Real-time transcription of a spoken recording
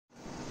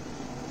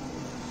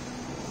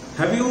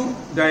Have you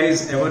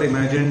guys ever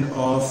imagined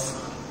of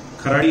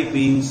Kharadi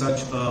being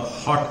such a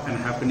hot and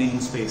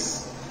happening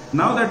space?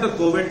 Now that the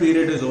COVID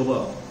period is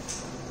over,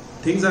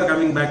 things are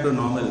coming back to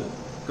normal.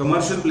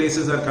 Commercial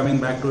places are coming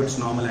back to its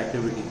normal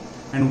activity.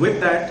 And with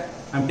that,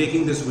 I'm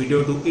taking this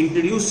video to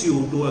introduce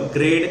you to a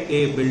grade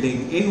A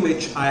building in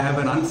which I have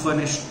an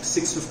unfurnished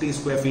 650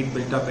 square feet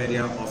built up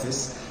area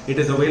office. It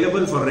is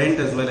available for rent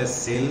as well as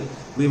sale.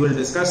 We will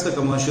discuss the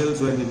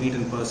commercials when we meet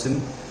in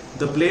person.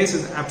 The place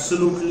is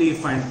absolutely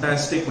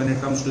fantastic when it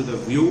comes to the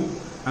view.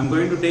 I'm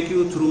going to take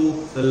you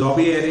through the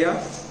lobby area,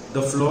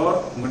 the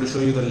floor, I'm going to show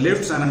you the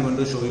lifts, and I'm going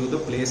to show you the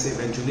place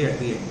eventually at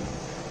the end.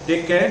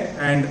 Take care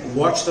and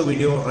watch the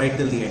video right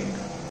till the end.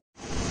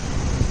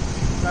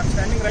 So I'm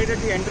standing right at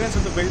the entrance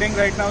of the building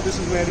right now. This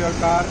is where your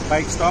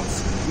bike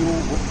stops. You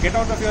get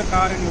out of your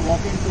car and you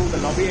walk into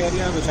the lobby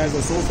area, which has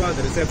the sofa,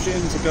 the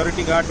reception,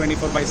 security guard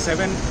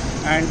 24/7,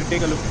 and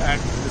take a look at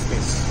the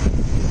space.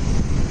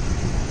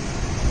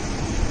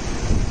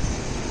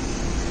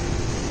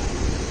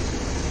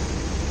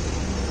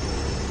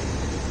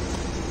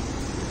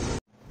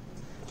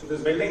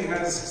 This building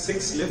has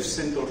 6 lifts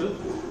in total,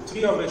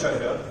 3 of which are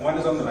here. One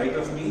is on the right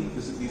of me.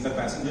 These are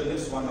passenger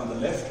lifts. One on the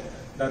left.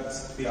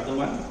 That's the other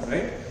one,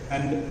 right?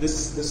 And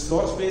this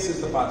floor space is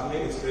the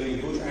pathway. It's really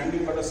huge, and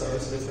we've got a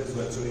service lift as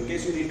well. So in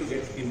case you need to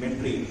get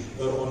inventory,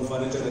 your own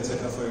furniture,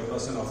 etc., for your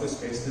personal office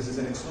space, this is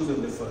an exclusive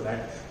lift for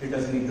that. It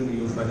doesn't need to be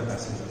used by the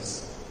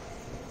passengers.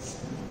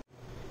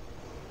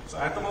 So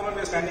at the moment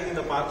we're standing in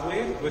the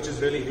pathway, which is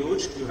really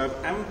huge. You have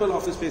ample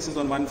office spaces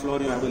on one floor.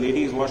 You have a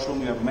ladies'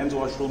 washroom, you have a men's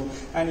washroom,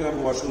 and you have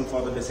a washroom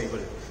for the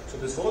disabled. So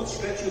this whole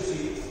stretch you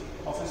see,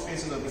 office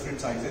spaces of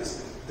different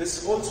sizes.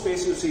 This whole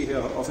space you see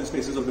here, office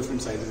spaces of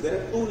different sizes. There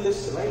are 2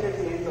 lifts right at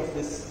the end of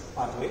this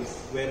pathway,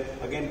 where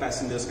again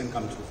passengers can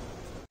come through.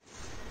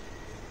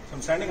 So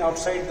I'm standing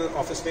outside the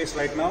office space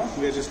right now.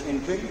 We are just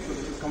entering. So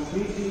this is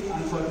completely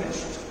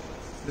unfurnished.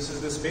 This is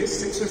the space,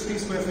 650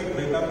 square feet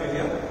built up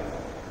area.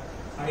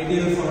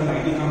 Ideal for an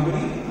IT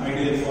company,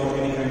 ideal for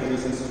any kind of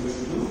business you wish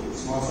to do,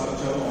 small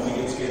structure or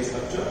medium scale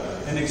structure.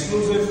 An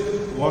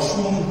exclusive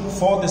washroom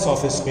for this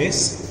office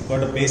space. You've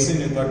got a basin,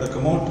 you've got the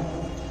commode,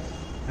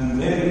 and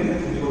then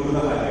you go to the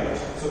highlight.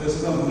 So this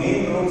is a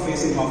main road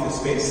facing office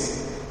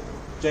space.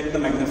 Check the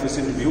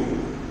magnificent view.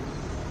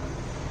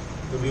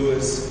 The view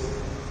is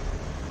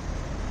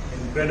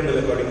incredible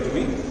according to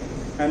me.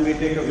 And we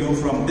take a view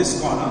from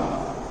this corner.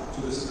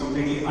 So this is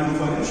completely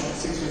unfurnished,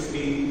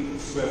 650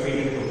 square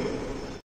feet in total.